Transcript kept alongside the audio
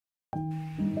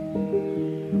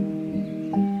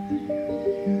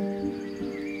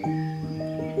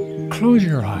Close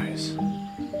your eyes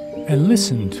and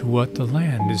listen to what the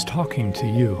land is talking to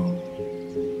you.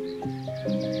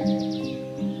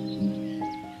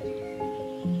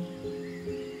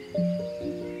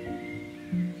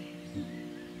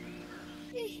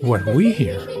 What we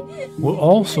hear will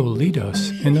also lead us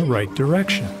in the right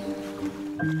direction.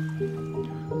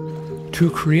 To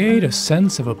create a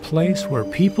sense of a place where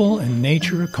people and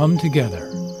nature come together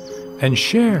and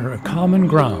share a common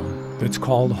ground that's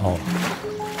called home.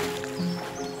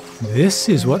 This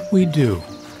is what we do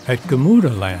at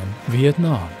Gamuda Land,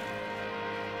 Vietnam.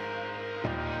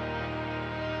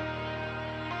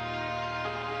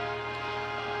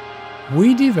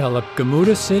 We developed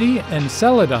Gamuda City and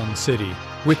Celadon City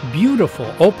with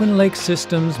beautiful open lake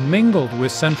systems mingled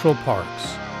with central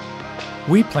parks.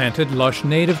 We planted lush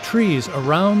native trees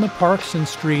around the parks and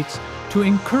streets to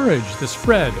encourage the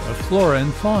spread of flora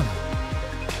and fauna.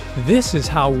 This is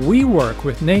how we work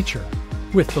with nature,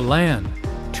 with the land,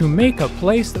 to make a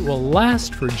place that will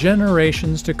last for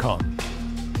generations to come.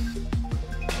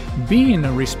 Being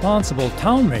a responsible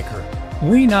town maker,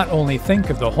 we not only think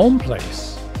of the home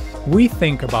place, we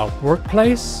think about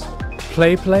workplace,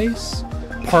 play place,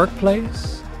 park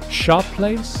place, shop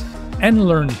place, and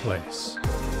learn place.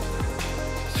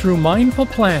 Through mindful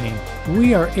planning,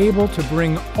 we are able to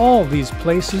bring all these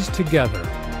places together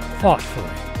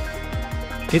thoughtfully.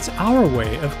 It's our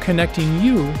way of connecting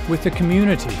you with the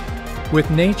community, with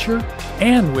nature,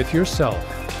 and with yourself.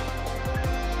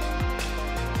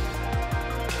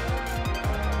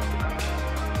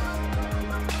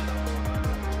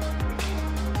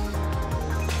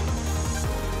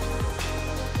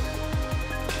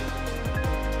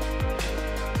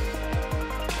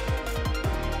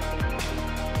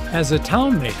 As a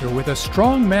town maker with a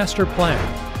strong master plan,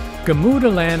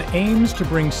 Gamuda Land aims to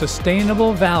bring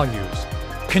sustainable values,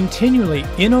 continually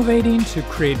innovating to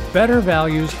create better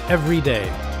values every day,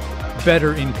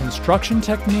 better in construction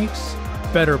techniques,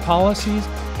 better policies,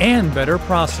 and better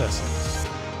processes.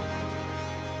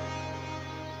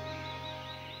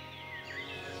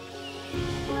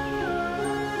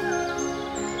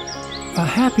 A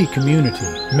happy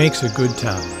community makes a good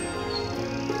town.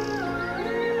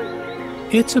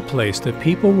 It's a place that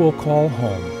people will call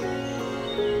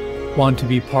home, want to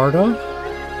be part of,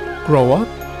 grow up,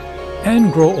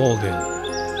 and grow old in.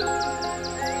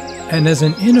 And as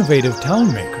an innovative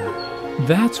town maker,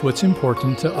 that's what's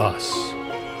important to us.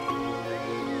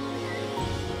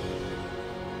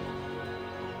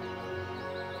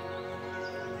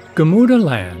 Gamuda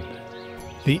Land,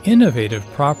 the innovative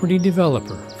property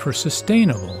developer for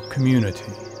sustainable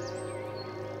community.